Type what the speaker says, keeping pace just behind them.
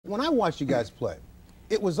when I watched you guys play,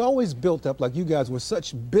 it was always built up like you guys were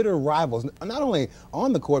such bitter rivals, not only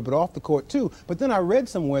on the court, but off the court, too. But then I read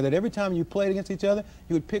somewhere that every time you played against each other,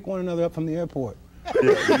 you would pick one another up from the airport.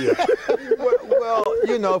 Yeah. Well,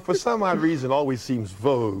 you know, for some odd reason, it always seems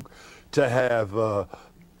vogue to have,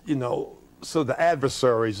 you know, so the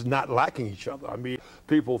adversaries not liking each other. I mean,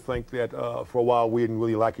 people think that for a while we didn't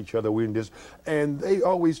really like each other, we didn't just, and they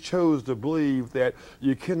always chose to believe that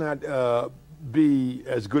you cannot be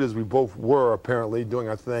as good as we both were, apparently, doing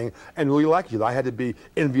our thing, and really like each other. I had to be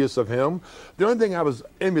envious of him. The only thing I was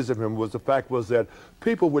envious of him was the fact was that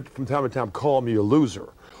people would, from time to time, call me a loser.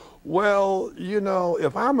 Well, you know,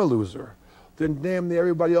 if I'm a loser, then damn near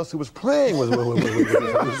everybody else who was playing was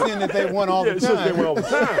Seeing that they won all the time. They won all the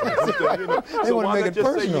time. You know? They So want to why make not it just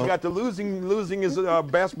personal. say you got the losing is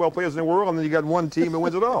basketball players in the world, and then you got one team that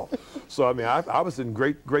wins it all. So I mean, I was in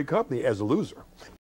great company as a loser.